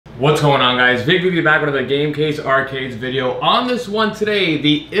What's going on, guys? Vic will be back with another Gamecase Arcades video. On this one today,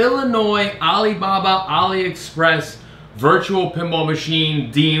 the Illinois Alibaba AliExpress virtual pinball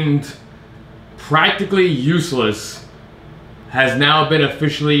machine, deemed practically useless, has now been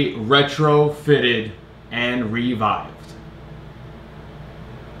officially retrofitted and revived.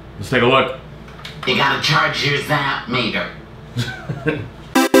 Let's take a look. You gotta charge your zap meter.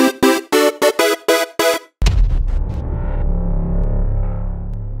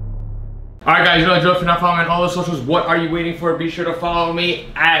 Alright guys, you know the drill. If you're not following me on all the socials, what are you waiting for? Be sure to follow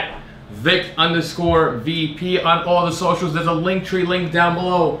me at Vic_VP on all the socials. There's a Linktree link down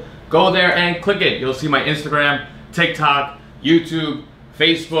below. Go there and click it. You'll see my Instagram, TikTok, YouTube,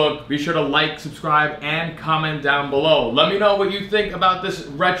 Facebook. Be sure to like, subscribe, and comment down below. Let me know what you think about this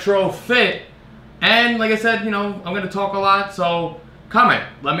retrofit. And like I said, I'm going to talk a lot, so comment.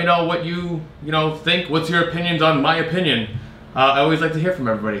 Let me know what you think. What's your opinions on my opinion? I always like to hear from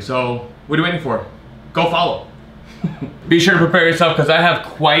everybody, so what are you waiting for? Go follow. Be sure to prepare yourself because I have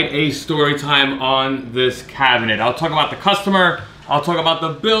quite a story time on this cabinet. I'll talk about the customer, I'll talk about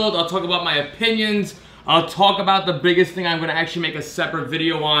the build, I'll talk about my opinions, I'll talk about the biggest thing I'm going to actually make a separate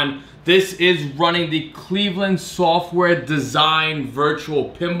video on. This is running the Clevland software design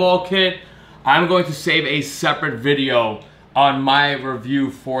virtual pinball kit. I'm going to save a separate video on my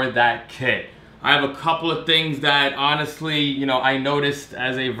review for that kit. I have a couple of things that honestly, I noticed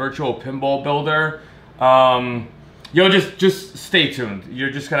as a virtual pinball builder. Just stay tuned. You're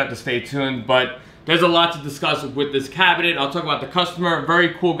just gonna have to stay tuned, but there's a lot to discuss with this cabinet. I'll talk about the customer,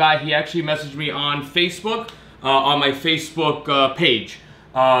 very cool guy. He actually messaged me on Facebook, on my Facebook page.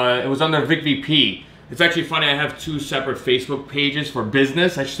 It was under VicVP. It's actually funny, I have two separate Facebook pages for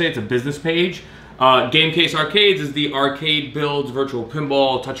business. I should say it's a business page. Gamecase Arcades is the arcade builds, virtual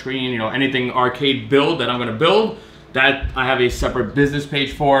pinball, touchscreen, anything arcade build that I'm going to build. That I have a separate business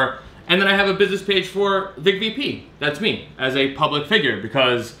page for. And then I have a business page for VicVP. That's me as a public figure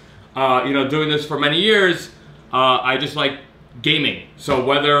because, doing this for many years, I just like gaming. So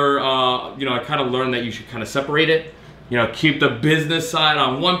whether, I kind of learned that you should kind of separate it. Keep the business side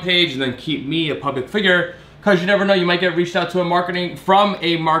on one page and then keep me a public figure, because you never know, you might get reached out to from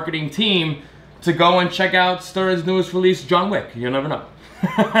a marketing team to go and check out Stern's newest release, John Wick. You'll never know.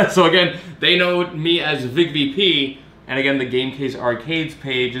 So again, they know me as VicVP, and again, the Gamecase Arcades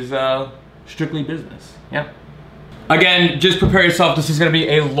page is strictly business. Yeah. Again, just prepare yourself. This is going to be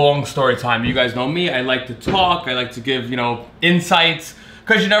a long story time. You guys know me. I like to talk. I like to give, insights,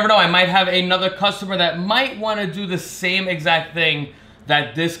 because you never know. I might have another customer that might want to do the same exact thing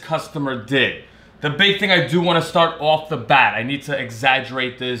that this customer did. The big thing I do want to start off the bat, I need to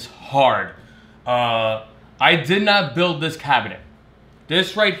exaggerate this hard. I did not build this cabinet.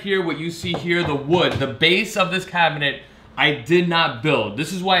 This right here, what you see here, the wood, the base of this cabinet, I did not build.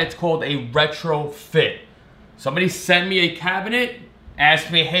 This is why it's called a retrofit. Somebody sent me a cabinet,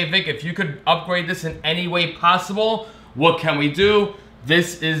 asked me, hey Vic, if you could upgrade this in any way possible, what can we do?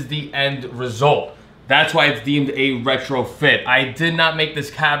 This is the end result. That's why it's deemed a retrofit. I did not make this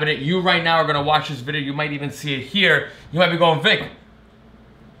cabinet. You right now are gonna watch this video, you might even see it here. You might be going, Vic,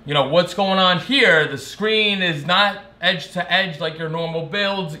 what's going on here? The screen is not edge to edge like your normal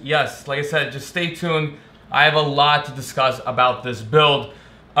builds. Yes, like I said, just stay tuned. I have a lot to discuss about this build.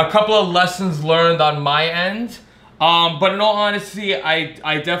 A couple of lessons learned on my end. But in all honesty,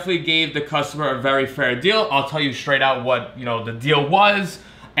 I definitely gave the customer a very fair deal. I'll tell you straight out what, the deal was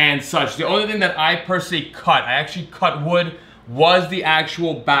and such. The only thing that I personally I actually cut wood, was the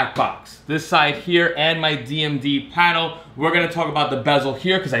actual back box. This side here and my DMD panel. We're gonna talk about the bezel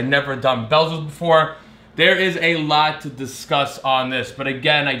here because I've never done bezels before. There is a lot to discuss on this, but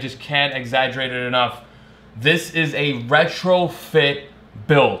again, I just can't exaggerate it enough. This is a retrofit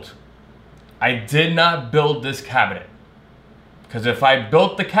build. I did not build this cabinet, because if I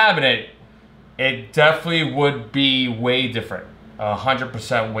built the cabinet, it definitely would be way different,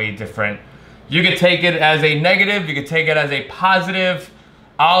 100% way different. You could take it as a negative, you could take it as a positive.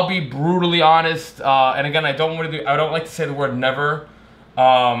 I'll be brutally honest, and again, I don't like to say the word never.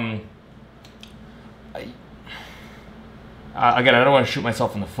 Again, I don't want to shoot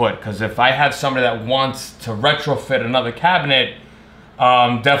myself in the foot, because if I have somebody that wants to retrofit another cabinet,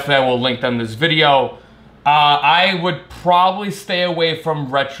 definitely I will link them this video. I would probably stay away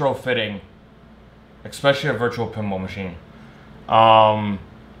from retrofitting, especially a virtual pinball machine.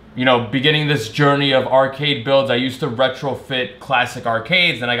 Beginning this journey of arcade builds, I used to retrofit classic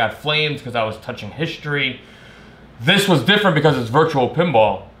arcades, and I got flamed because I was touching history. This was different because it's virtual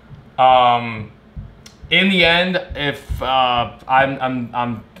pinball. In the end, if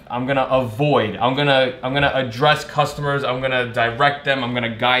I'm avoid. I'm gonna address customers. I'm gonna direct them. I'm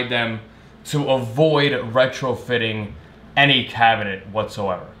gonna guide them to avoid retrofitting any cabinet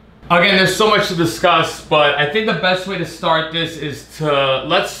whatsoever. Again, there's so much to discuss, but I think the best way to start this is to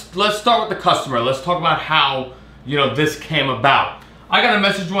let's start with the customer. Let's talk about how, you know, this came about. I got a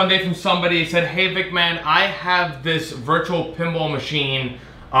message one day from somebody. He said, "Hey Vic, man, I have this virtual pinball machine.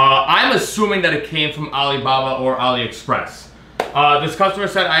 I'm assuming that it came from Alibaba or AliExpress. This customer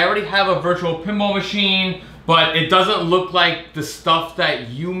said, I already have a virtual pinball machine, but it doesn't look like the stuff that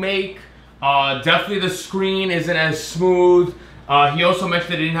you make. Definitely the screen isn't as smooth." He also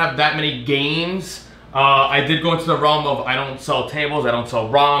mentioned that he didn't have that many games. I did go into the realm of I don't sell tables, I don't sell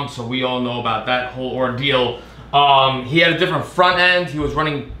ROMs, so we all know about that whole ordeal. He had a different front end. He was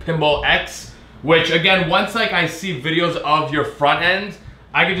running Pinball X, which again, once like I see videos of your front end,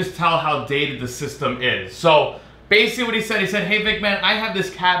 I can just tell how dated the system is. So basically what he said, "Hey Vic, man, I have this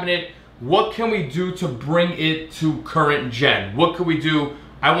cabinet. What can we do to bring it to current gen? What can we do?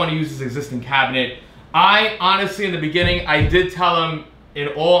 I want to use this existing cabinet." I honestly, in the beginning, I did tell him, in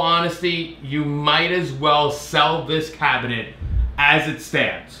all honesty, you might as well sell this cabinet as it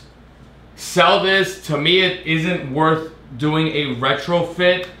stands. Sell this. To me, it isn't worth doing a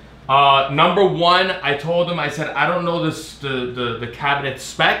retrofit. Number one, I told him, I said, I don't know the cabinet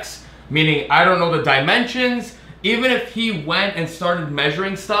specs, meaning I don't know the dimensions. Even if he went and started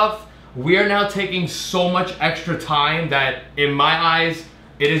measuring stuff, we are now taking so much extra time that, in my eyes,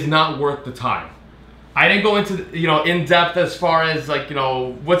 it is not worth the time. I didn't go into, you know, in depth as far as like, you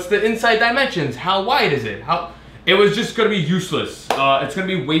know, what's the inside dimensions? How wide is it? It was just going to be useless. It's going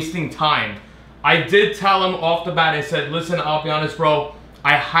to be wasting time. I did tell him off the bat, I said, listen, I'll be honest, bro.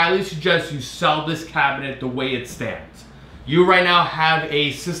 I highly suggest you sell this cabinet the way it stands. You right now have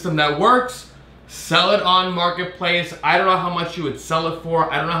a system that works. Sell it on Marketplace. I don't know how much you would sell it for.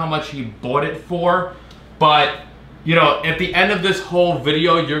 I don't know how much he bought it for. But, you know, at the end of this whole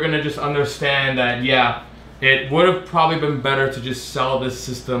video, you're going to just understand that, yeah, it would have probably been better to just sell this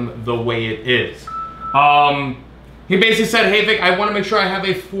system the way it is. He basically said, hey Vic, I want to make sure I have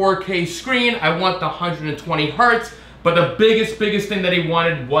a 4K screen. I want the 120 Hertz. But the biggest thing that he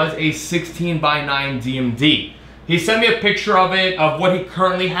wanted was a 16:9 DMD. He sent me a picture of it, of what he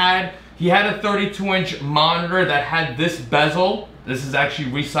currently had. He had a 32-inch monitor that had this bezel. This is actually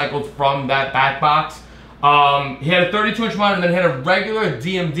recycled from that back box. He had a 32-inch monitor and then he had a regular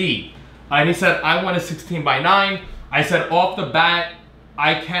DMD. And he said, I want a 16:9. I said, off the bat,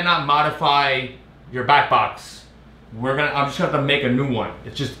 I cannot modify your back box. I'm just gonna have to make a new one.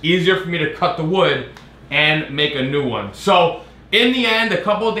 It's just easier for me to cut the wood and make a new one. So in the end, a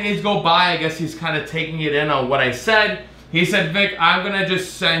couple of days go by. I guess he's kind of taking it in on what I said. He said, Vic, I'm gonna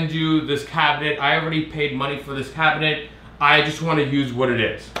just send you this cabinet. I already paid money for this cabinet. I just want to use what it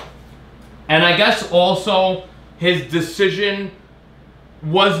is. And I guess also his decision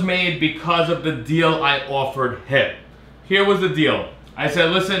was made because of the deal I offered him. Here was the deal. I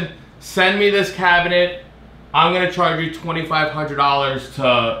said, listen, send me this cabinet. I'm gonna charge you $2,500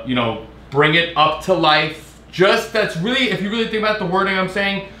 to, you know, bring it up to life. Just, that's really, if you really think about the wording I'm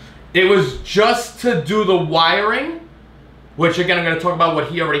saying, it was just to do the wiring, which again, I'm gonna talk about what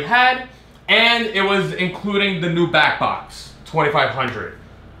he already had, and it was including the new back box, $2,500.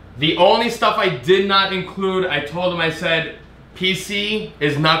 The only stuff I did not include, I told him, I said, PC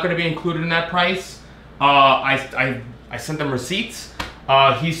is not gonna be included in that price. I sent them receipts.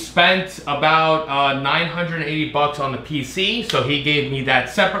 He spent about 980 bucks on the PC, so he gave me that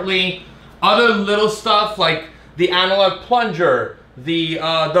separately. Other little stuff like the analog plunger, the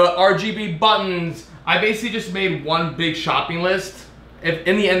RGB buttons, I basically just made one big shopping list.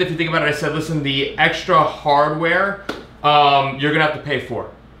 In the end, if you think about it, I said, listen, the extra hardware, you're gonna have to pay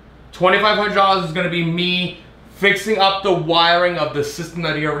for. $2,500 is gonna be me fixing up the wiring of the system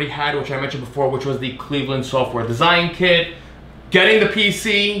that he already had, which I mentioned before, which was the Cleveland software design kit. Getting the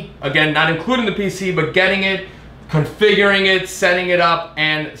PC, again, not including the PC, but getting it, configuring it, setting it up,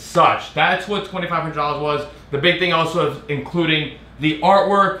 and such. That's what $2,500 was. The big thing also is including the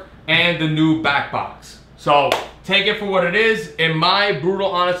artwork and the new back box. So take it for what it is. In my brutal,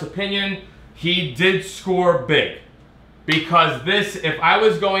 honest opinion, he did score big. Because this, if I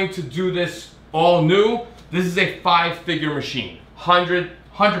was going to do this all new, this is a 5-figure machine,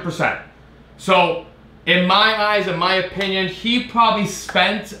 100%. So in my eyes, in my opinion, he probably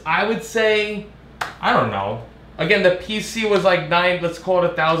spent, I would say, I don't know. Again, the PC was like let's call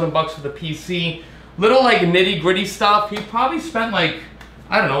it $1,000 for the PC. Little like nitty gritty stuff, he probably spent like,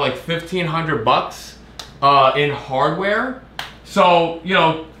 I don't know, like 1,500 bucks in hardware. So, you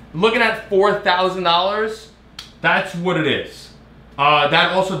know, looking at $4,000, that's what it is.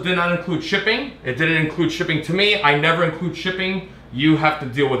 That also did not include shipping. It didn't include shipping to me. I never include shipping. You have to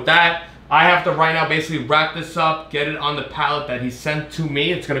deal with that. I have to right now basically wrap this up, get it on the pallet that he sent to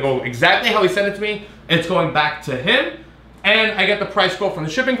me. It's gonna go exactly how he sent it to me. It's going back to him. And I get the price quote from the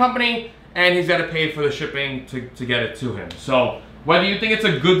shipping company, and he's gotta pay for the shipping to get it to him. So whether you think it's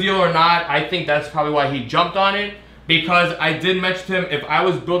a good deal or not, I think that's probably why he jumped on it, because I did mention to him, if I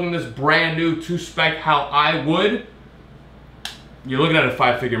was building this brand new to spec how I would, you're looking at a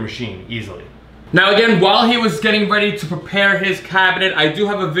 5-figure machine easily. Now again, while he was getting ready to prepare his cabinet, I do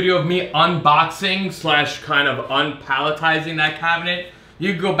have a video of me unboxing / kind of unpalletizing that cabinet.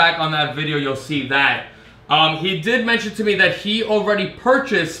 You can go back on that video, you'll see that. He did mention to me that he already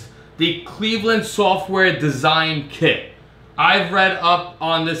purchased the Cleveland software design kit. I've read up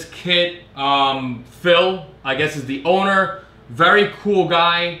on this kit. Phil, I guess, is the owner. Very cool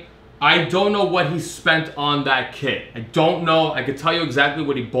guy. I don't know what he spent on that kit. I don't know. I could tell you exactly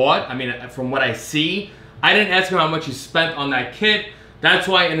what he bought. I mean, from what I see, I didn't ask him how much he spent on that kit. That's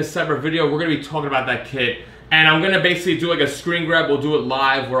why in a separate video, we're gonna be talking about that kit. And I'm gonna basically do like a screen grab. We'll do it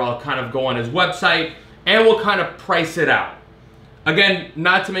live where I'll kind of go on his website and we'll kind of price it out. Again,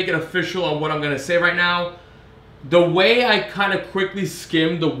 not to make it official on what I'm gonna say right now, the way I kind of quickly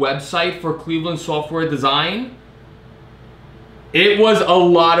skimmed the website for Cleveland Software Design, it was a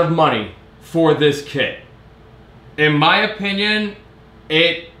lot of money for this kit. In my opinion,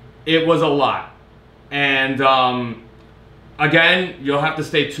 it was a lot. And again, you'll have to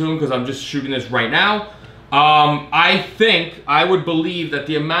stay tuned because I'm just shooting this right now. I would believe that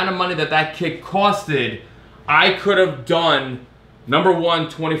the amount of money that kit costed, I could have done, number one,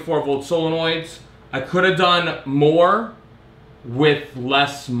 24-volt solenoids. I could have done more with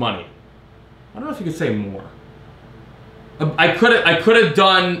less money. I don't know if you could say more. I could have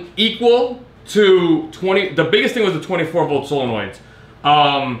done equal to 20. The biggest thing was the 24-volt solenoids.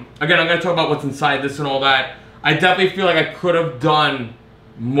 Again, I'm going to talk about what's inside this and all that. I definitely feel like I could have done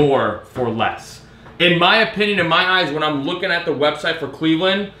more for less. In my opinion, in my eyes, when I'm looking at the website for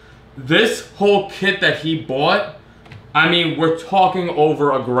Cleveland, this whole kit that he bought, I mean, we're talking over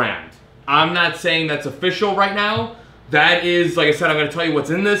 $1,000. I'm not saying that's official right now. That is, like I said, I'm going to tell you what's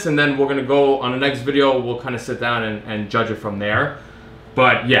in this, and then we're going to go on the next video. We'll kind of sit down and judge it from there.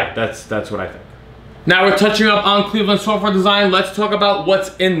 But yeah, that's what I think. Now we're touching up on Cleveland Software Design. Let's talk about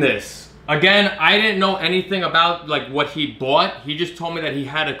what's in this. Again, I didn't know anything about like what he bought. He just told me that he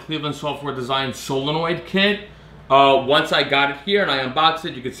had a Cleveland Software Design solenoid kit. Once I got it here and I unboxed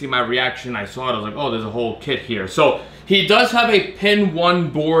it, you can see my reaction. I saw it, I was like, oh, there's a whole kit here. So he does have a pin 1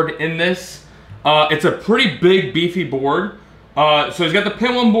 board in this. It's a pretty big, beefy board. So he's got the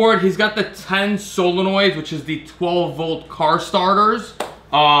pin 1 board. He's got the 10 solenoids, which is the 12-volt car starters,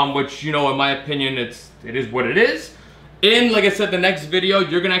 which, you know, in my opinion, it is what it is. In, like I said, the next video,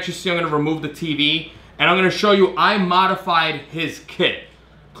 you're going to actually see I'm going to remove the TV, and I'm going to show you I modified his kit.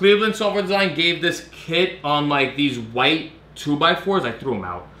 Cleveland Software Design gave this kit on, like, these white 2x4s. I threw them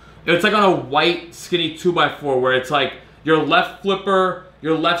out. It's like on a white, skinny 2x4 where it's like your left flipper,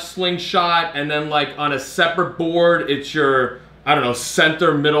 your left slingshot, and then like on a separate board, it's your, I don't know,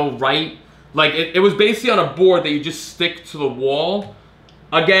 center, middle, right. Like it was basically on a board that you just stick to the wall.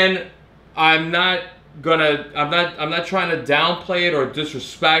 Again, I'm not trying to downplay it or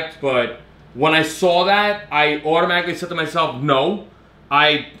disrespect, but when I saw that, I automatically said to myself, no,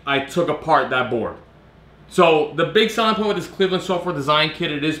 I took apart that board. So the big selling point with this Cleveland Software Design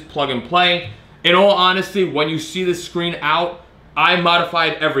kit, it is plug and play. In all honesty, when you see this screen out, I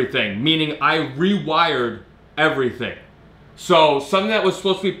modified everything, meaning I rewired everything. So something that was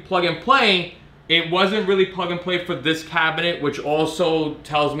supposed to be plug and play, it wasn't really plug and play for this cabinet, which also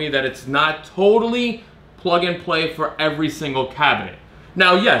tells me that it's not totally plug and play for every single cabinet.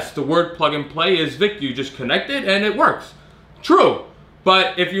 Now, yes, the word plug and play is Vic, you just connect it and it works. True.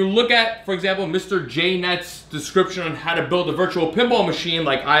 But if you look at, for example, Mr. JNet's description on how to build a virtual pinball machine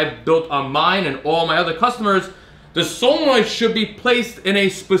like I built on mine and all my other customers, the solenoid should be placed in a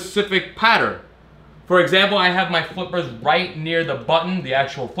specific pattern. For example, I have my flippers right near the button, the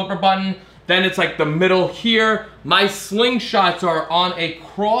actual flipper button. Then it's like the middle here. My slingshots are on a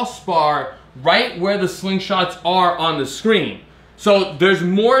crossbar right where the slingshots are on the screen. So there's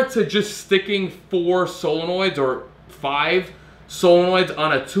more to just sticking 4 solenoids or 5 solenoids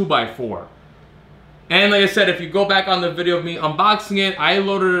on a 2x4. And like I said, if you go back on the video of me unboxing it, I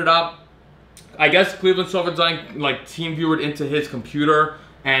loaded it up. I guess Cleveland Software Design like team viewered into his computer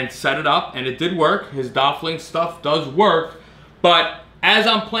and set it up, and it did work. His DOF-Link stuff does work. But as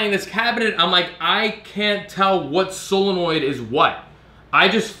I'm playing this cabinet, I'm like, I can't tell what solenoid is what. I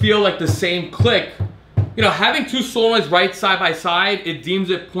just feel like the same click you know, having two solenoids right side by side, it deems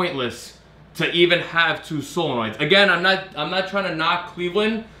it pointless to even have two solenoids. Again, I'm not trying to knock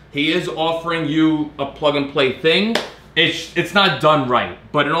Cleveland. He is offering you a plug and play thing. It's not done right.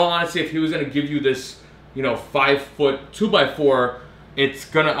 But in all honesty, if he was gonna give you this, you know, 5-foot 2x4, it's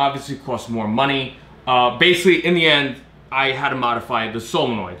gonna obviously cost more money. Basically, in the end, I had to modify the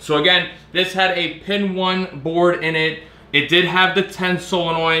solenoid. So again, this had a pin 1 board in it. It did have the 10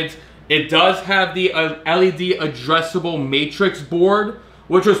 solenoids. It does have the LED addressable matrix board,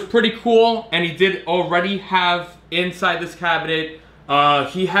 which was pretty cool. And he did already have inside this cabinet,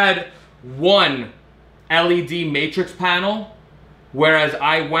 he had one LED matrix panel, whereas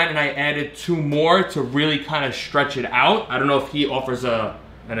I went and I added 2 more to really kind of stretch it out. I don't know if he offers an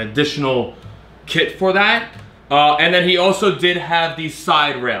additional kit for that. And then he also did have these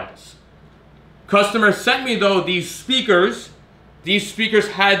side rails. Customer sent me though these speakers. These speakers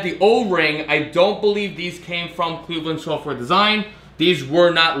had the O-ring. I don't believe these came from Cleveland Software Design. These were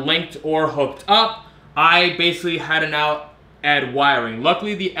not linked or hooked up. I basically had to now add wiring.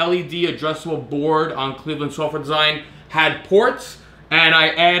 Luckily, the LED addressable board on Cleveland Software Design had ports, and I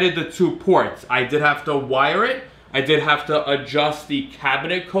added the 2 ports. I did have to wire it. I did have to adjust the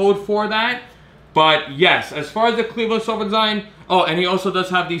cabinet code for that. But yes, as far as the Cleveland Software Design, oh, and he also does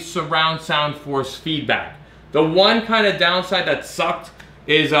have the surround sound force feedback. The one kind of downside that sucked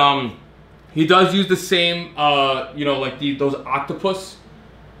is he does use the same, you know, like those octopus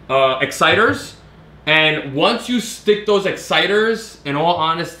exciters. And once you stick those exciters, in all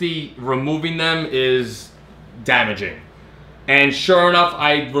honesty, removing them is damaging. And sure enough,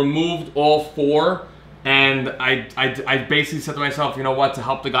 I removed all 4. And I basically said to myself, you know what, to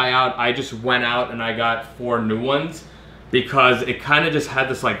help the guy out, I just went out and I got 4 new ones, because it kind of just had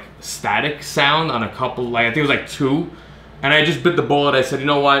this like static sound on a couple, like I think it was like 2. And I just bit the bullet. I said, you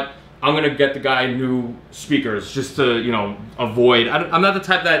know what, I'm gonna get the guy new speakers just to, you know, avoid. I'm not the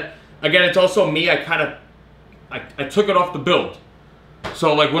type that, again, it's also me, I took it off the build.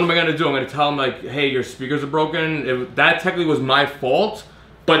 So like, what am I gonna do? I'm gonna tell him like, hey, your speakers are broken. That technically was my fault,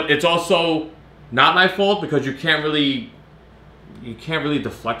 but it's also not my fault, because you can't really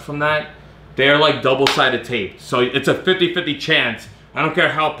deflect from that. They're like double-sided tape, so it's a 50-50 chance. I don't care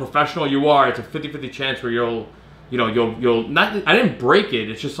how professional you are, it's a 50-50 chance where you'll not. I didn't break it.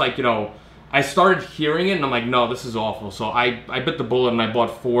 It's just like, you know, I started hearing it and I'm like, no, this is awful. So I bit the bullet and I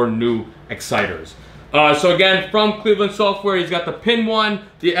bought 4 new exciters. So again, from Cleveland Software, he's got the pin 1,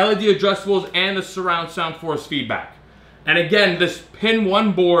 the LED adjustables, and the surround sound force feedback. And again, this pin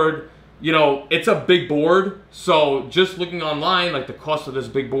 1 board, you know, it's a big board, so just looking online, like the cost of this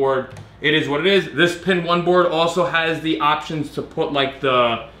big board, it is what it is. This pin 1 board also has the options to put like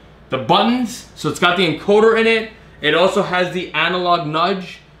the buttons, so it's got the encoder in it. It also has the analog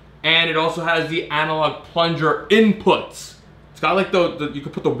nudge, and it also has the analog plunger inputs. It's got like you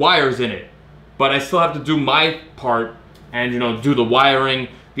can put the wires in it, but I still have to do my part and, you know, do the wiring.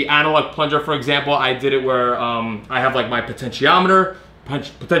 The analog plunger, for example, I did it where I have like my potentiometer.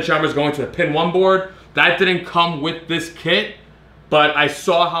 Potentiometer is going to the pin 1 board. That didn't come with this kit, but I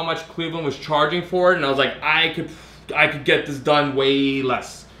saw how much Cleveland was charging for it, and I was like, I could get this done way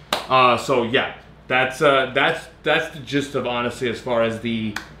less. So yeah, that's the gist of, honestly, as far as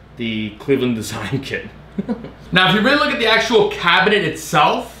the Cleveland design kit. Now, if you really look at the actual cabinet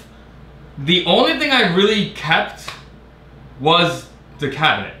itself, the only thing I really kept was the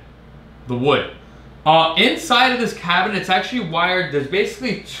cabinet, the wood. Inside of this cabinet, it's actually wired. There's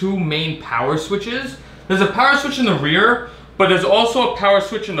basically 2 main power switches. There's a power switch in the rear, but there's also a power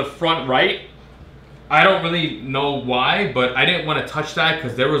switch in the front right. I don't really know why, but I didn't want to touch that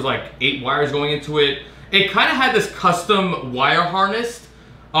because there was like 8 wires going into it. It kind of had this custom wire harness.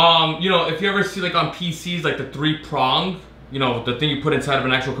 You know, if you ever see like on PCs, like the 3-prong, you know, the thing you put inside of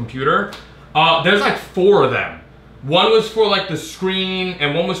an actual computer. There's like 4 of them. One was for like the screen,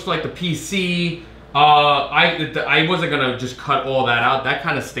 and one was for like the PC. I wasn't gonna just cut all that out. That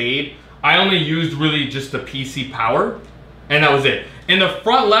kind of stayed. I only used really just the PC power, and that was it. In the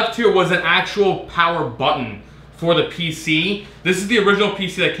front left here was an actual power button for the PC. This is the original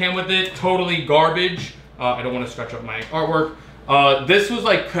PC that came with it. Totally garbage. I don't want to scratch up my artwork. This was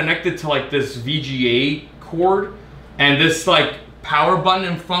like connected to like this VGA cord, and this like power button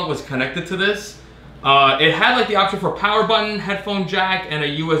in front was connected to this. It had like the option for power button, headphone jack, and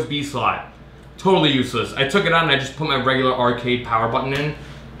a USB slot. Totally useless. I took it out and I just put my regular arcade power button in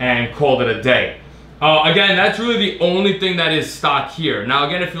and called it a day. Again, that's really the only thing that is stock here. Now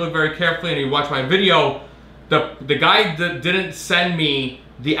again, if you look very carefully and you watch my video, the guy that didn't send me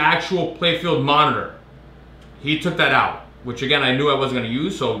the actual playfield monitor. He took that out, which again, I knew I wasn't gonna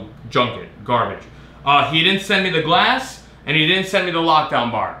use, so junk it, garbage. He didn't send me the glass, and he didn't send me the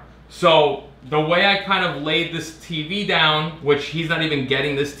lockdown bar. So the way I kind of laid this TV down, which he's not even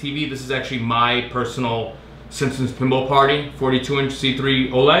getting this TV, this is actually my personal Simpsons Pinball Party 42-inch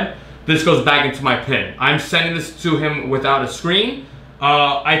C3 OLED. This goes back into my pin. I'm sending this to him without a screen.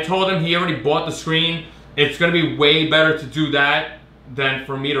 I told him he already bought the screen. It's gonna be way better to do that than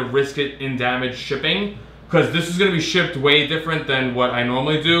for me to risk it in damaged shipping, because this is gonna be shipped way different than what I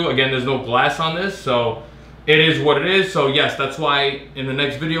normally do. Again, there's no glass on this, so it is what it is. So yes, that's why in the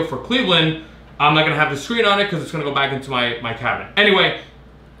next video for Cleveland, I'm not gonna have the screen on it because it's gonna go back into my cabinet. Anyway,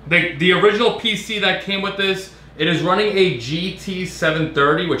 the original PC that came with this, it is running a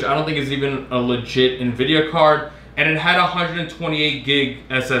GT730, which I don't think is even a legit NVIDIA card, and it had a 128 gig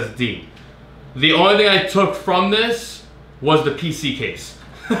SSD. The only thing I took from this was the PC case.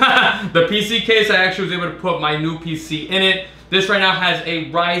 The PC case, I actually was able to put my new PC in it. This right now has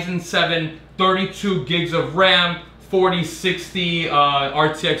a Ryzen 7 32 gigs of RAM, 4060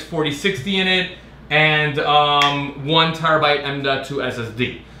 RTX 4060 in it, and 1 terabyte M.2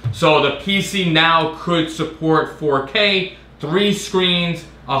 SSD. So the PC now could support 4K, 3 screens,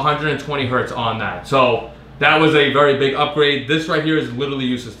 120 hertz on that. So that was a very big upgrade. This right here is literally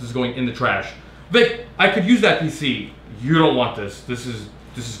useless. This is going in the trash. Vic, I could use that PC. You don't want this. This is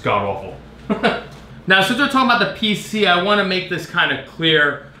god awful. Now, since we're talking about the PC, I want to make this kind of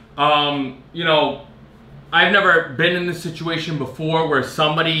clear. You know, I've never been in this situation before where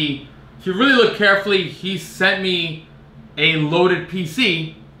somebody, if you really look carefully, he sent me a loaded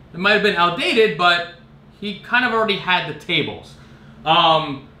PC. It might have been outdated, but he kind of already had the tables.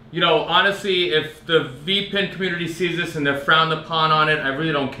 You know, honestly, if the VPN community sees this and they're frowned upon on it, I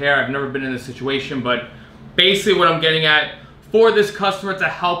really don't care. I've never been in this situation, but basically what I'm getting at, for this customer to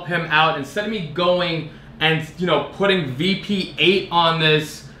help him out, instead of me going and, you know, putting VP8 on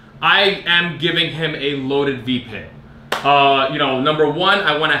this, I am giving him a loaded VPN. You know, number one,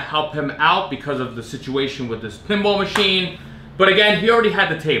 I want to help him out because of the situation with this pinball machine. But again, he already had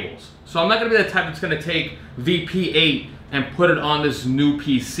the tables. So I'm not going to be the type that's going to take VP8 and put it on this new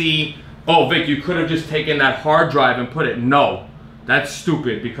PC. Oh, Vic, you could have just taken that hard drive and put it. No, that's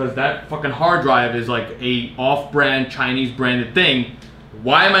stupid, because that fucking hard drive is like a off-brand, Chinese branded thing.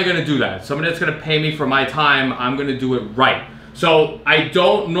 Why am I going to do that? Somebody that's going to pay me for my time, I'm going to do it right. So I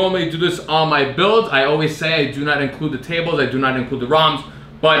don't normally do this on my builds. I always say I do not include the tables, I do not include the ROMs.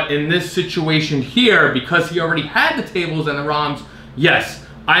 But in this situation here, because he already had the tables and the ROMs, yes,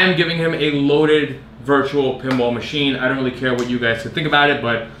 I am giving him a loaded virtual pinball machine. I don't really care what you guys can think about it,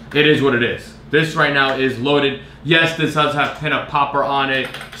 but it is what it is. This right now is loaded. Yes, this does have pinup popper on it.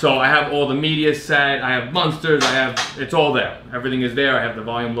 So I have all the media set, I have monsters, it's all there. Everything is there. I have the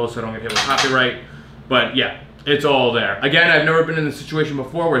volume low so I don't get hit with copyright. But yeah, it's all there. Again, I've never been in this situation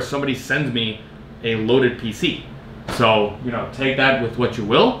before where somebody sends me a loaded PC. So, you know, take that with what you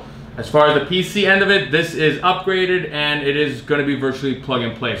will. As far as the PC end of it, this is upgraded and it is going to be virtually plug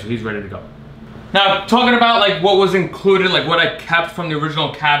and play, so he's ready to go. Now, talking about like what was included, like what I kept from the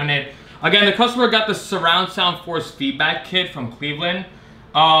original cabinet. Again, the customer got the surround sound force feedback kit from Cleveland.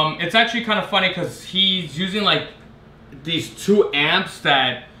 It's actually kind of funny because he's using like these 2 amps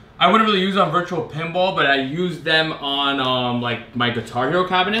that I wouldn't really use on virtual pinball, but I use them on like my Guitar Hero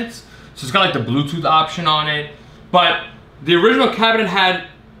cabinets. So it's got like the Bluetooth option on it. But the original cabinet had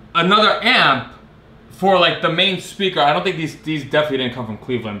another amp for like the main speaker. I don't think these definitely didn't come from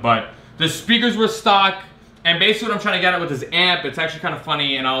Cleveland, but the speakers were stock. And basically what I'm trying to get at with this amp, it's actually kind of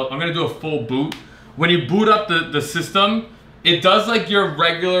funny, and I'm going to do a full boot. When you boot up the system, it does like your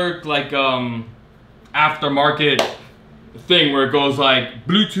regular like aftermarket thing where it goes like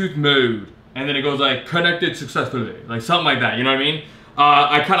Bluetooth mode, and then it goes like connected successfully, like something like that, you know what I mean?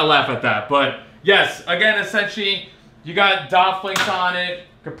 I kind of laugh at that, but yes, again, essentially, you got DOF links on it,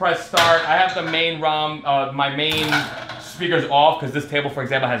 you can press start. I have the main ROM, my main speakers off, because this table, for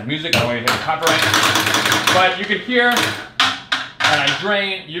example, has music, I don't want to hear copyright. But you could hear, and I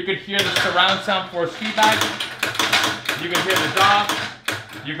drain, you could hear the surround sound force feedback, you can hear the DOF,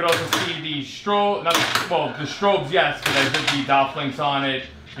 you could also see the strobe, the strobes, yes, because I did the DOF links on it.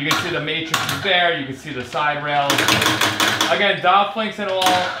 You can see the matrix is there, you can see the side rails. Again, DOF links and all,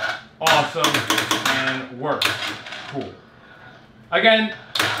 awesome, and works. Cool. Again,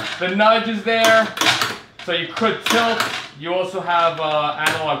 the nudge is there, so you could tilt. You also have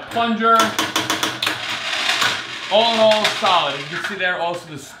analog plunger. All in all, solid. You can see there also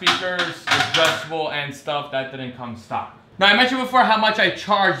the speakers, adjustable and stuff that didn't come stock. Now, I mentioned before how much I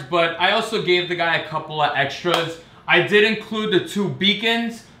charged, but I also gave the guy a couple of extras. I did include the 2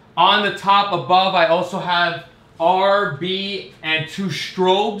 beacons. On the top above, I also have R, B, and 2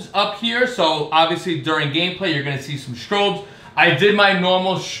 strobes up here. So obviously during gameplay, you're gonna see some strobes. I did my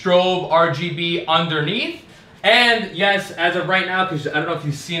normal strobe RGB underneath. And yes, as of right now, because I don't know if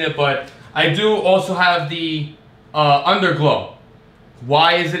you've seen it, but I do also have the underglow.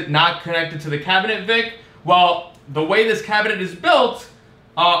 Why is it not connected to the cabinet, Vic? Well, the way this cabinet is built,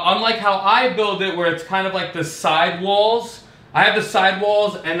 unlike how I build it, where it's kind of like the side walls, I have the side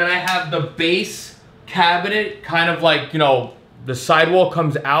walls and then I have the base cabinet kind of like, you know, the sidewall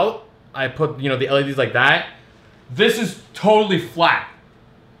comes out. I put, you know, the LEDs like that. This is totally flat.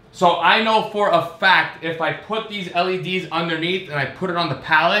 So I know for a fact if I put these LEDs underneath and I put it on the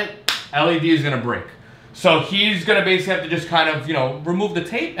pallet, LED is gonna break. So he's gonna basically have to just kind of, you know, remove the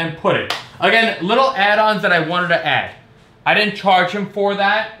tape and put it. Again, little add-ons that I wanted to add. I didn't charge him for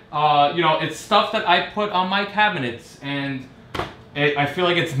that. You know, it's stuff that I put on my cabinets and I feel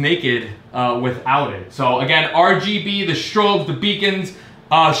like it's naked without it. So again, RGB, the strobes, the beacons,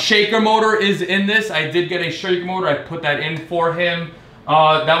 shaker motor is in this. I did get a shaker motor. I put that in for him.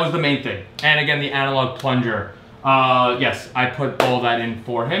 That was the main thing. And again, the analog plunger. Yes, I put all that in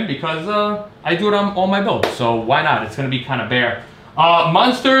for him because I do it on all my builds. So why not? It's going to be kind of bare.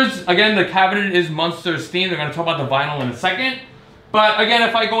 Monsters, again, the cabinet is Monsters themed. They're going to talk about the vinyl in a second. But again,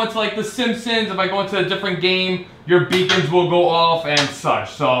 if I go into like The Simpsons, if I go into a different game, your beacons will go off and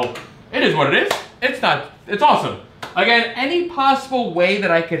such. So it is what it is. It's awesome. Again, any possible way that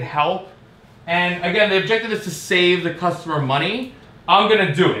I could help, and again, the objective is to save the customer money, I'm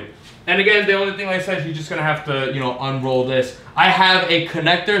gonna do it. And again, the only thing like I said, you're just gonna have to, you know, unroll this. I have a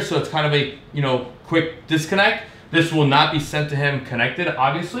connector, so it's kind of a, you know, quick disconnect. This will not be sent to him connected,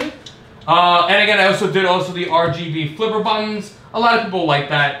 obviously. And again, I also did the RGB flipper buttons. A lot of people like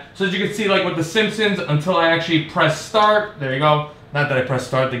that. So as you can see, like with The Simpsons, until I actually press start, there you go. Not that I press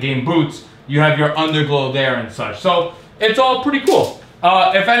start, the game boots. You have your underglow there and such. So it's all pretty cool.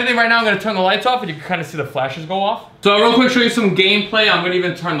 If anything, right now I'm going to turn the lights off and you can kind of see the flashes go off. So real quick, show you some gameplay. I'm going to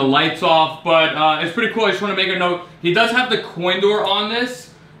even turn the lights off, but it's pretty cool. I just want to make a note. He does have the coin door on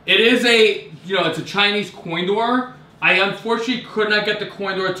this. It is a, you know, it's a Chinese coin door. I unfortunately could not get the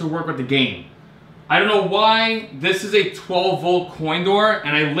coin door to work with the game. I don't know why. This is a 12-volt coin door,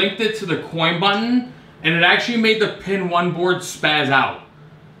 and I linked it to the coin button, and it actually made the pin 1 board spaz out.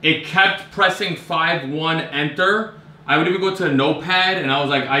 It kept pressing 5-1 enter. I would even go to the notepad, and I was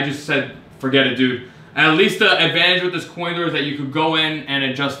like, I just said, forget it, dude. And at least the advantage with this coin door is that you could go in and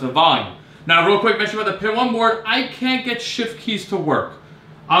adjust the volume. Now, real quick, mention about the pin 1 board. I can't get shift keys to work.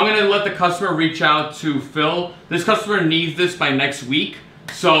 I'm gonna let the customer reach out to Phil. This customer needs this by next week.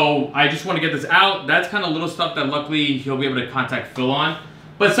 So I just want to get this out. That's kind of little stuff that luckily he'll be able to contact Phil on.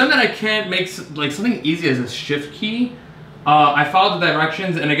 But something that I can't make, like something easy as a shift key. I followed the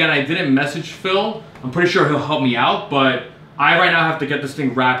directions, and again, I didn't message Phil. I'm pretty sure he'll help me out, but I right now have to get this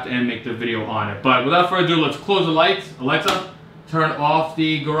thing wrapped and make the video on it. But without further ado, let's close the lights. Alexa, turn off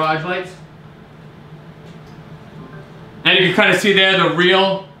the garage lights. And you can kind of see there the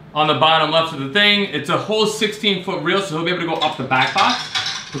reel on the bottom left of the thing. It's a whole 16-foot reel, so he'll be able to go up the back box.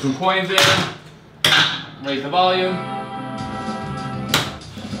 Put some coins in, raise the volume.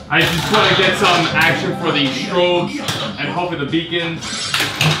 I just want to get some action for the strobes and hopefully the beacons.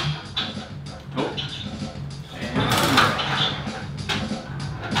 Oh.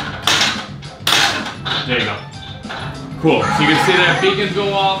 And there you go. Cool. So you can see that beacons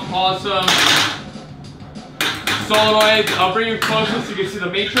go off. Awesome. Solenoids. I'll bring you closer so you can see the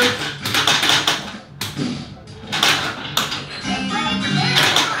matrix.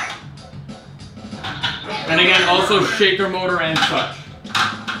 And again, also shaker motor and such.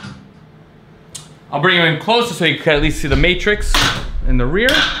 I'll bring you in closer so you can at least see the matrix in the rear.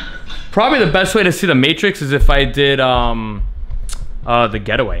 Probably the best way to see the matrix is if I did the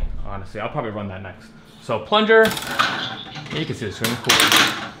getaway, honestly. I'll probably run that next. So plunger, yeah, you can see the screen, cool.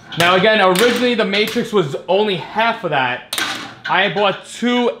 Now again, originally the matrix was only half of that. I bought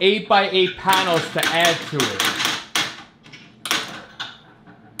 2 8x8 panels to add to it.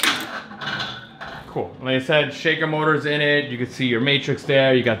 Cool. Like I said, shaker motors in it. You can see your matrix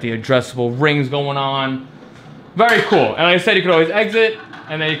there. You got the addressable rings going on. Very cool. And like I said, you could always exit,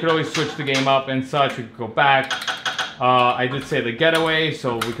 and then you could always switch the game up and such. You could go back. I did say the getaway,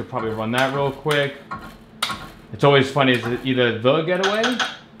 so we could probably run that real quick. It's always funny. Is it either the getaway?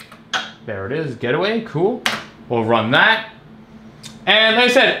 There it is, getaway. Cool. We'll run that. And like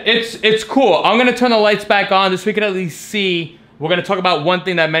I said, it's cool. I'm gonna turn the lights back on just so we can at least see. We're gonna talk about one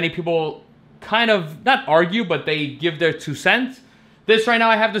thing that many people kind of, not argue, but they give their 2 cents. This right now,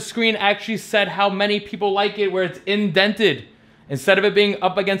 I have the screen actually said how many people like it, where it's indented instead of it being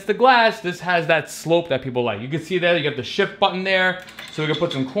up against the glass, this has that slope that people like. You can see there, you got the shift button there, so we can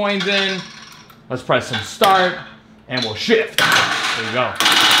put some coins in. Let's press some start, and we'll shift. There you go.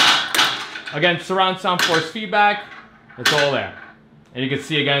 Again, surround sound force feedback, it's all there. And you can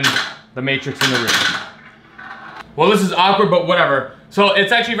see again, the matrix in the rear. Well, this is awkward, but whatever. So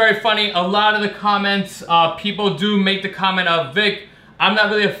it's actually very funny. A lot of the comments, people do make the comment of, Vic, I'm not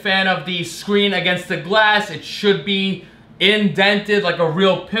really a fan of the screen against the glass. It should be indented like a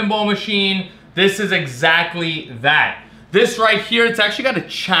real pinball machine. This is exactly that. This right here, it's actually got a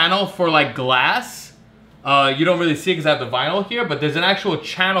channel for like glass. You don't really see it because I have the vinyl here, but there's an actual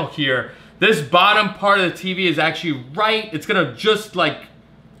channel here. This bottom part of the TV is actually right. It's gonna just like,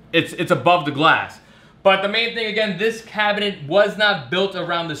 it's above the glass. But the main thing, again, this cabinet was not built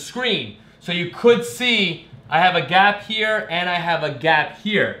around the screen. So you could see I have a gap here and I have a gap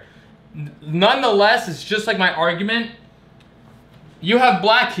here. Nonetheless, it's just like my argument. You have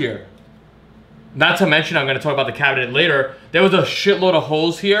black here. Not to mention, I'm gonna talk about the cabinet later. There was a shitload of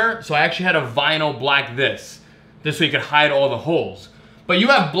holes here. So I actually had a vinyl black this way you could hide all the holes. But you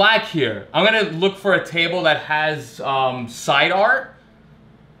have black here. I'm gonna look for a table that has side art,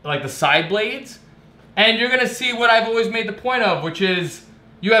 like the side blades. And you're gonna see what I've always made the point of, which is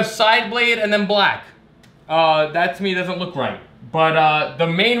you have side blade and then black. That to me doesn't look right. But the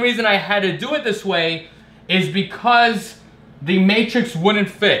main reason I had to do it this way is because the matrix wouldn't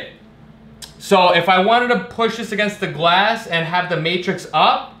fit. So if I wanted to push this against the glass and have the matrix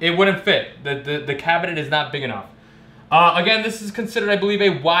up, it wouldn't fit. The cabinet is not big enough. Again, this is considered, I believe,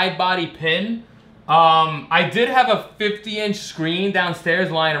 a wide body pin. I did have a 50-inch screen downstairs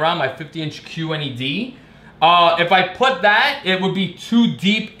lying around, my 50-inch QNED. If I put that, it would be too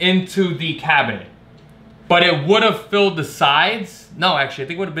deep into the cabinet. But it would have filled the sides. No, actually, I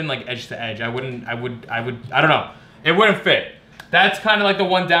think it would have been like edge to edge. I don't know. It wouldn't fit. That's kind of like the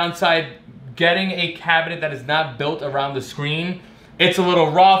one downside. Getting a cabinet that is not built around the screen, it's a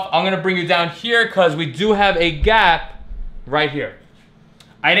little rough. I'm gonna bring you down here because we do have a gap right here.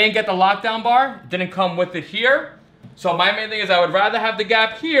 I didn't get the lockdown bar, it didn't come with it here. So my main thing is I would rather have the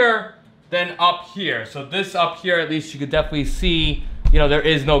gap here than up here. So this up here, at least you could definitely see, you know, there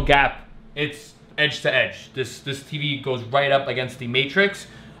is no gap. It's edge to edge. This TV goes right up against the matrix.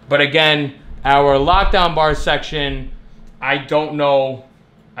 But again, our lockdown bar section, I don't know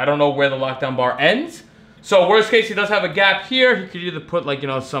where the lockdown bar ends. So worst case, he does have a gap here. He could either put like, you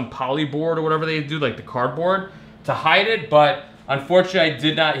know, some poly board or whatever they do, like the cardboard to hide it. But unfortunately,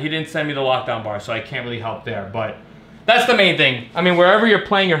 he didn't send me the lockdown bar, so I can't really help there. But that's the main thing. I mean, wherever you're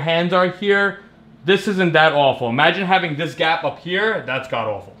playing your hands are here, this isn't that awful. Imagine having this gap up here, that's god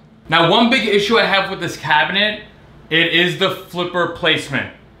awful. Now, one big issue I have with this cabinet, it is the flipper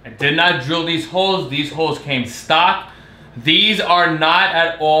placement. I did not drill these holes. These holes came stock. These are not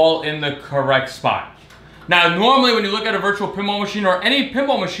at all in the correct spot. Now, normally when you look at a virtual pinball machine or any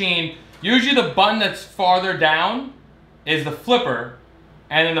pinball machine, usually the button that's farther down is the flipper,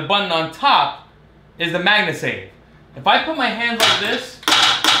 and then the button on top is the MagnaSave. If I put my hands like this,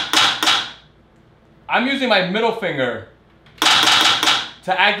 I'm using my middle finger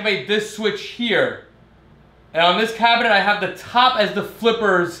to activate this switch here. And on this cabinet, I have the top as the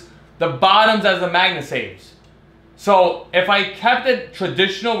flippers, the bottoms as the MagnaSaves. So if I kept it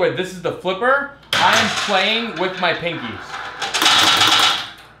traditional where this is the flipper, I am playing with my pinkies.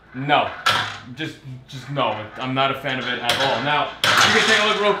 No, just no. I'm not a fan of it at all. Now, you can take a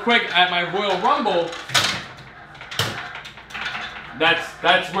look real quick at my Royal Rumble.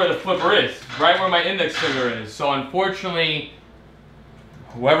 That's where the flipper is, right where my index finger is. So unfortunately,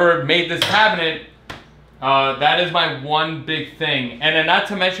 whoever made this cabinet, that is my one big thing. And then not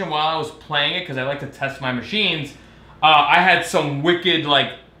to mention while I was playing it, because I like to test my machines, I had some wicked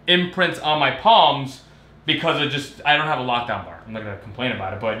like imprints on my palms because I don't have a lockdown bar. I'm not gonna complain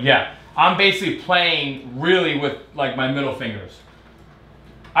about it, but yeah, I'm basically playing really with like my middle fingers.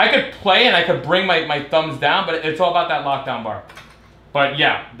 I could play and I could bring my thumbs down, but it's all about that lockdown bar. But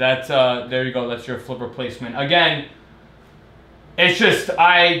yeah, that's there you go. That's your flipper placement. Again, it's just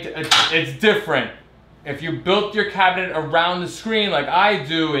it's different. If you built your cabinet around the screen like I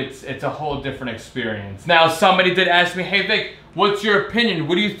do, it's a whole different experience. Now, somebody did ask me, hey Vic, what's your opinion?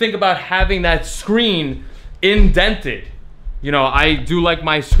 What do you think about having that screen indented? You know, I do like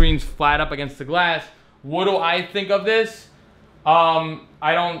my screens flat up against the glass. What do I think of this? No.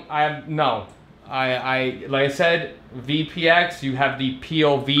 Like I said, VPX, you have the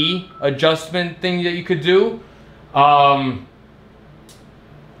POV adjustment thing that you could do.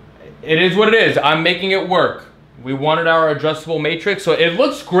 It is what it is. I'm making it work. We wanted our adjustable matrix, so it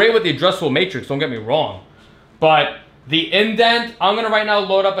looks great with the adjustable matrix, don't get me wrong. But The indent, I'm gonna right now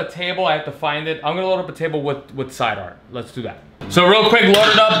load up a table. I have to find it. I'm gonna load up a table with side art. Let's do that. So real quick,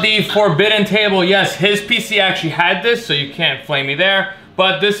 loaded up the Forbidden table. Yes, his PC actually had this, so you can't flame me there.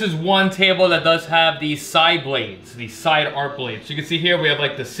 But this is one table that does have the side blades, the side art blades. So you can see here, we have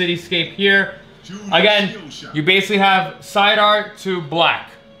like the cityscape here. Again, you basically have side art to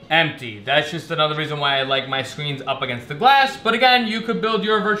black, empty. That's just another reason why I like my screens up against the glass. But again, you could build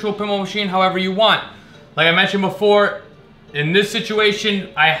your virtual pinball machine however you want. Like I mentioned before, in this situation,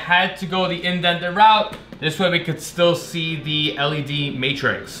 I had to go the indented route. This way we could still see the LED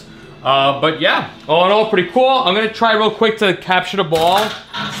matrix. But yeah, all in all, pretty cool. I'm gonna try real quick to capture the ball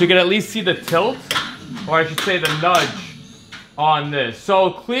so you can at least see the tilt, or I should say the nudge on this.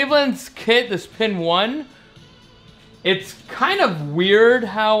 So Cleveland's kit, this pin 1, it's kind of weird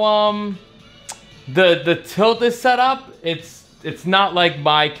how the tilt is set up. It's not like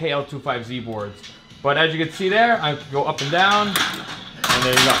my KL25Z boards. But as you can see there, I can go up and down, and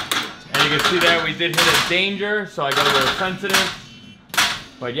there you go. And you can see there, we did hit a danger, so I got a little sensitive.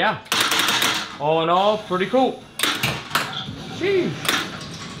 But yeah, all in all, pretty cool. Sheesh.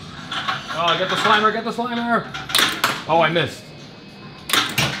 Oh, get the slimer, get the slimer. Oh, I missed.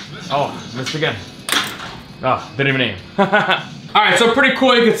 Oh, missed again. Oh, didn't even aim. All right, so pretty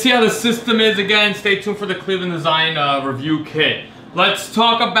cool. You can see how the system is. Again, stay tuned for the Cleveland Design review kit. Let's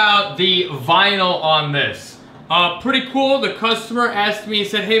talk about the vinyl on this. Pretty cool. The customer asked me, he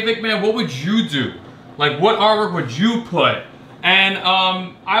said, hey Vic man, what would you do? Like what artwork would you put? And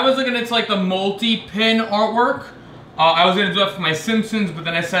I was looking into like the multi-pin artwork. I was gonna do that for my Simpsons, but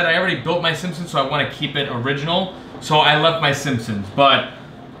then I said I already built my Simpsons, so I want to keep it original. So I left my Simpsons. But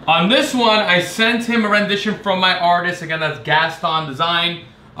on this one, I sent him a rendition from my artist. Again, that's Gaston Design.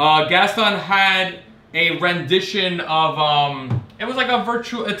 Gaston had a rendition of it was like a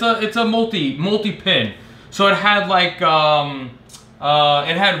virtual. It's a multi-pin. So it had like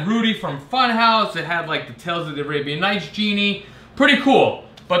it had Rudy from Funhouse. It had like the Tales of the Arabian Nights genie. Pretty cool.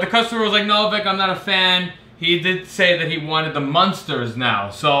 But the customer was like, no, Vic, I'm not a fan. He did say that he wanted the Munsters now.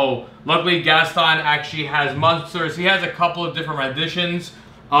 So luckily Gaston actually has Munsters. He has a couple of different renditions.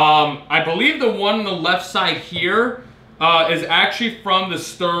 I believe the one on the left side here is actually from the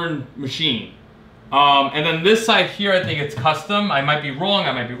Stern machine. And then this side here, I think it's custom. I might be wrong,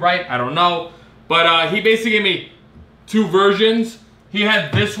 I might be right, I don't know. But he basically gave me 2 versions. He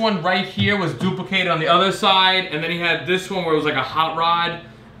had this one right here was duplicated on the other side, and then he had this one where it was like a hot rod,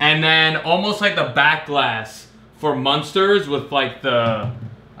 and then almost like the back glass for Munsters with like the,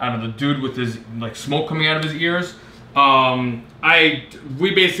 I don't know, the dude with his like smoke coming out of his ears.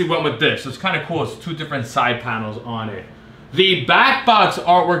 We basically went with this. So it's kind of cool. It's 2 different side panels on it. The back box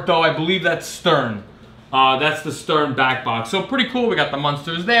artwork though, I believe that's Stern. That's the Stern back box. So pretty cool. We got the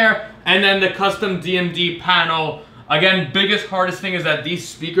Munsters there. And then the custom DMD panel. Again, biggest, hardest thing is that these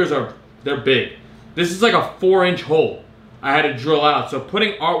speakers they're big. This is like a 4-inch hole I had to drill out. So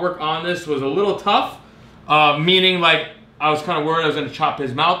putting artwork on this was a little tough. Meaning like I was kind of worried I was going to chop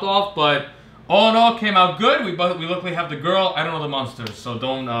his mouth off. But all in all, came out good. We luckily have the girl. I don't know the Munsters, so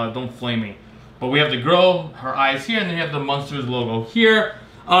don't flame me. But we have the girl, her eyes here, and then you have the Munsters logo here.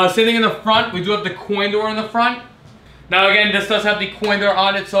 Same thing in the front. We do have the coin door in the front. Now again, this does have the coin door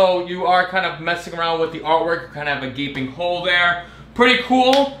on it, so you are kind of messing around with the artwork. You kind of have a gaping hole there. Pretty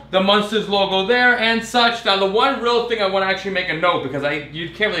cool. The Munsters logo there and such. Now the one real thing I want to actually make a note, because you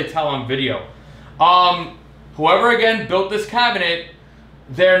can't really tell on video. Whoever again built this cabinet,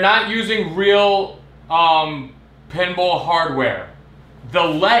 they're not using real pinball hardware. The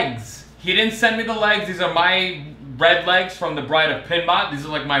legs, he didn't send me the legs. These are my red legs from the Bride of Pinbot. These are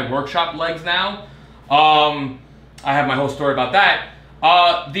like my workshop legs now. I have my whole story about that.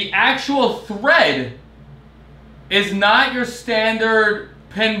 The actual thread is not your standard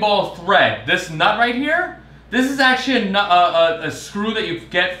pinball thread. This nut right here, this is actually a screw that you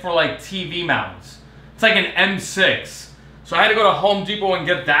get for like TV mounts. It's like an M6. So I had to go to Home Depot and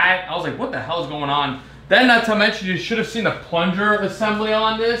get that. I was like, what the hell is going on? Then not to mention, you should have seen the plunger assembly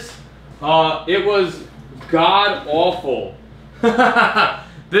on this. It was god awful.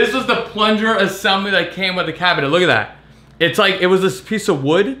 This was the plunger assembly that came with the cabinet. Look at that. It's like, it was this piece of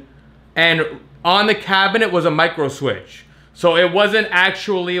wood, and on the cabinet was a micro switch. So it wasn't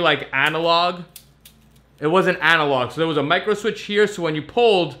actually like analog. It wasn't analog. So there was a micro switch here, so when you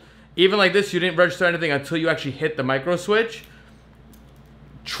pulled, even like this, you didn't register anything until you actually hit the micro switch.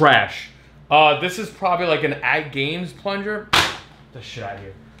 Trash. This is probably like an Ag Games plunger. Get the shit out of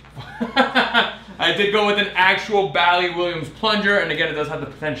here. I did go with an actual Bally Williams plunger, and again, it does have the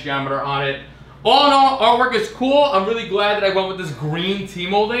potentiometer on it. All in all, artwork is cool. I'm really glad that I went with this green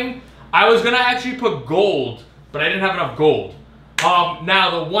T-molding. I was gonna actually put gold but I didn't have enough gold.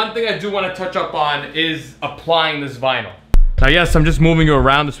 Now, the one thing I do want to touch up on is applying this vinyl. Now, yes, I'm just moving you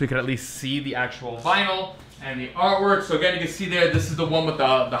around so we can at least see the actual vinyl and the artwork. So again, you can see there, this is the one with the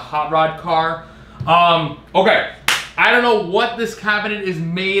hot rod car. Okay, I don't know what this cabinet is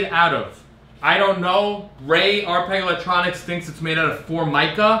made out of. I don't know. Ray, RPEG Electronics, thinks it's made out of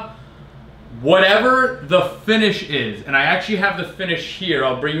Formica. Whatever the finish is, and I actually have the finish here.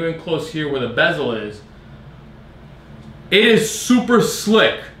 I'll bring you in close here where the bezel is. It is super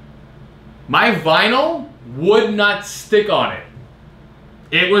slick. My vinyl would not stick on it.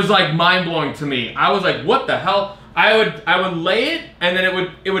 It was like mind-blowing to me. I was like, what the hell? I would lay it and then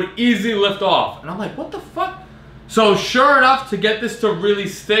it would easily lift off. And I'm like, what the fuck? So sure enough, to get this to really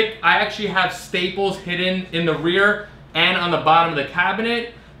stick, I actually have staples hidden in the rear and on the bottom of the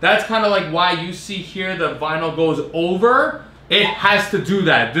cabinet. That's kind of like why you see here the vinyl goes over. It has to do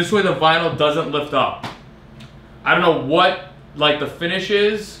that. This way the vinyl doesn't lift up. I don't know what like the finish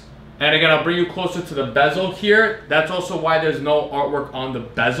is. And again, I'll bring you closer to the bezel here. That's also why there's no artwork on the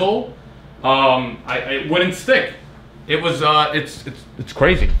bezel. It wouldn't stick. It was, it's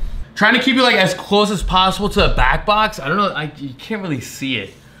crazy. Trying to keep it like as close as possible to the back box. I don't know, you can't really see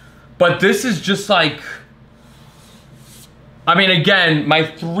it. But this is just like, I mean, again, my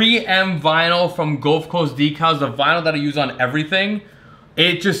 3M vinyl from Gulf Coast Decals, the vinyl that I use on everything,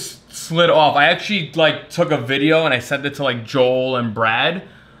 it just slid off. I actually like took a video and I sent it to like Joel and Brad.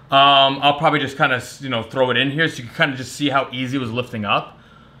 I'll probably just kind of, you know, throw it in here so you can kind of just see how easy it was lifting up.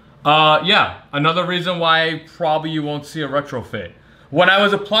 Yeah, another reason why probably you won't see a retrofit. When I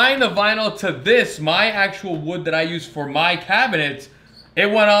was applying the vinyl to this, my actual wood that I use for my cabinets, it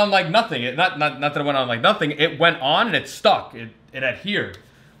went on like nothing. Not that it went on like nothing. It went on and it stuck. It adhered.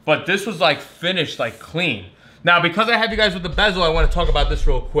 But this was like finished, like clean. Now, because I have you guys with the bezel, I want to talk about this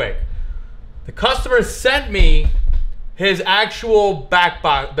real quick. The customer sent me his actual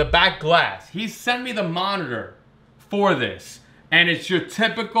the back glass. He sent me the monitor for this. And it's your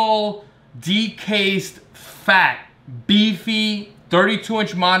typical decased, fat, beefy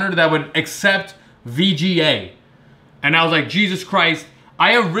 32-inch monitor that would accept VGA. And I was like, Jesus Christ.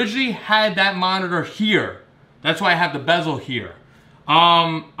 I originally had that monitor here. That's why I have the bezel here.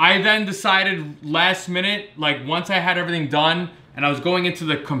 I then decided last minute, like once I had everything done and I was going into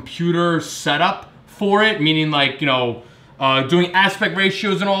the computer setup for it, meaning like, you know, doing aspect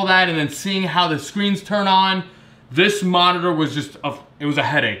ratios and all that, and then seeing how the screens turn on, this monitor was just, it was a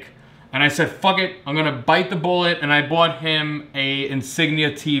headache. And I said, fuck it, I'm gonna bite the bullet, and I bought him a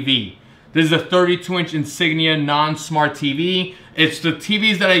Insignia TV. This is a 32-inch Insignia non-smart TV. It's the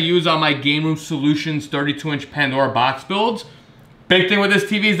TVs that I use on my Game Room Solutions 32-inch Pandora box builds. Big thing with this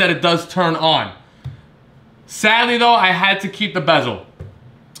TV is that it does turn on. Sadly though, I had to keep the bezel.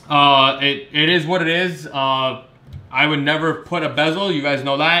 It is what it is. I would never put a bezel, you guys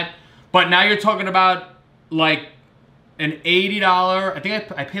know that. But now you're talking about like an $80, I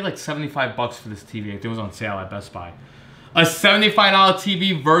think I paid like 75 bucks for this TV. I think it was on sale at Best Buy. A $75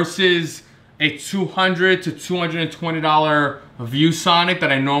 TV versus a $200 to $220 ViewSonic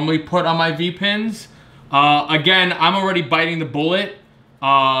that I normally put on my V-pins. Again, I'm already biting the bullet,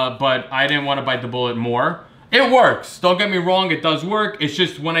 but I didn't want to bite the bullet more. It works, don't get me wrong, it does work. It's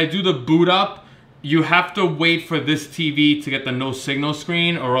just when I do the boot up, you have to wait for this TV to get the no signal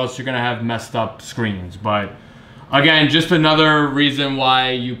screen, or else you're gonna have messed up screens. But again, just another reason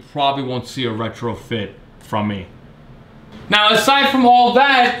why you probably won't see a retrofit from me. Now, aside from all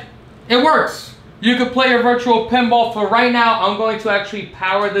that, it works. You could play your virtual pinball. For right now, I'm going to actually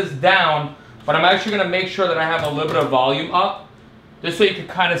power this down, but I'm actually gonna make sure that I have a little bit of volume up. This way you can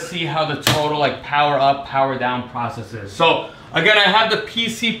kind of see how the total like power up, power down process is. So again, I have the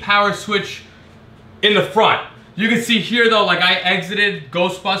PC power switch in the front. You can see here though, like I exited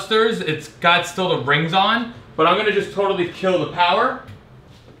Ghostbusters. It's got still the rings on, but I'm gonna just totally kill the power.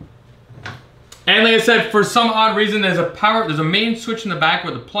 And like I said, for some odd reason, there's a main switch in the back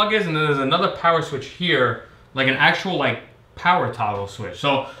where the plug is, and then there's another power switch here, like an actual like power toggle switch.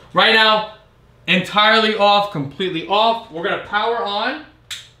 So right now, entirely off, completely off. We're gonna power on.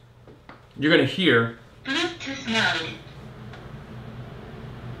 You're gonna hear Bluetooth mode.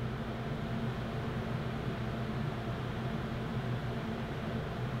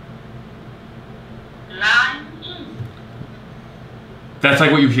 Line in. That's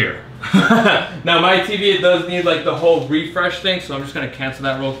like what you hear. Now my TV, it does need like the whole refresh thing, so I'm just gonna cancel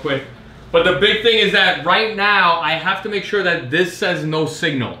that real quick. But the big thing is that right now, I have to make sure that this says no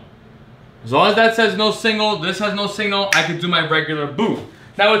signal. As long as that says no signal, this has no signal, I can do my regular boot.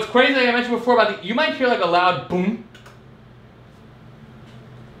 Now it's crazy, like I mentioned before, about you might hear like a loud boom.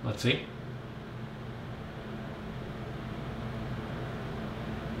 Let's see.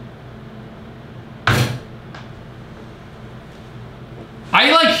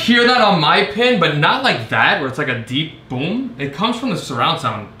 hear that on my pin, but not like that, where it's like a deep boom. It comes from the surround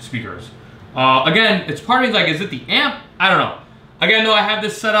sound speakers. Again, it's part of me like, is it the amp? I don't know. Again, though, I have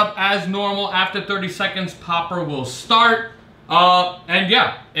this set up as normal. After 30 seconds, popper will start. And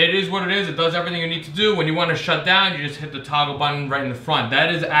yeah, it is what it is. It does everything you need to do. When you want to shut down, you just hit the toggle button right in the front.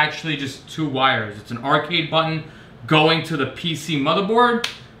 That is actually just 2 wires. It's an arcade button going to the PC motherboard,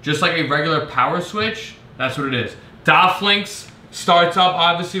 just like a regular power switch. That's what it is. DOF links starts up,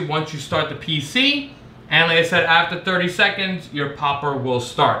 obviously, once you start the PC. And like I said, after 30 seconds, your popper will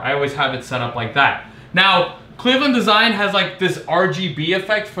start. I always have it set up like that. Now, Cleveland Design has like this RGB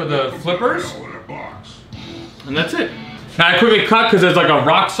effect for the flippers. And that's it. Now I quickly cut because there's like a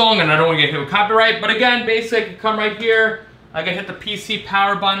rock song and I don't want to get hit with copyright. But again, basic, you come right here. I can hit the PC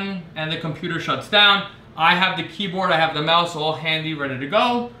power button and the computer shuts down. I have the keyboard, I have the mouse all handy, ready to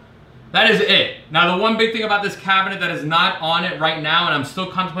go. That is it. Now the one big thing about this cabinet that is not on it right now, and I'm still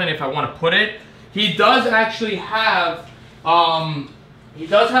contemplating if I want to put it, he does actually have,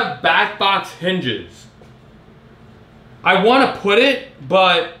 back box hinges. I want to put it,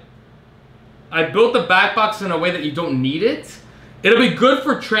 but I built the back box in a way that you don't need it. It'll be good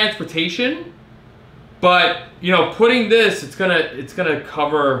for transportation, but you know, putting this, it's gonna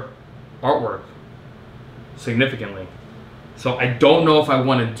cover artwork significantly. So I don't know if I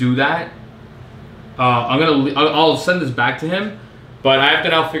want to do that. I'll send this back to him, but I have to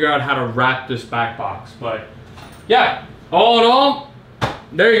now figure out how to wrap this back box. But yeah, all in all,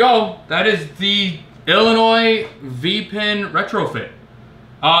 there you go. That is the Illinois V-Pin retrofit.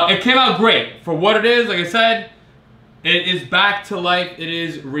 It came out great for what it is. Like I said, it is back to life. It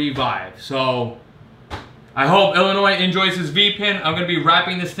is revived. So I hope Illinois enjoys his V-Pin. I'm going to be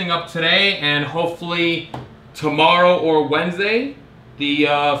wrapping this thing up today, and hopefully tomorrow or Wednesday, the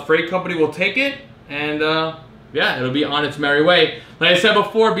freight company will take it, and yeah, it'll be on its merry way. Like I said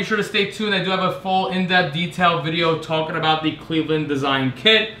before, be sure to stay tuned. I do have a full in-depth detailed video talking about the Cleveland Design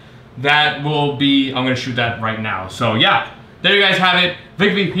Kit. That will be, I'm going to shoot that right now. So yeah, there you guys have it.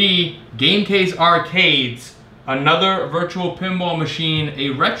 VicVP, Gamecase Arcades, another virtual pinball machine, a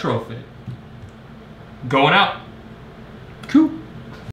retrofit. Going out.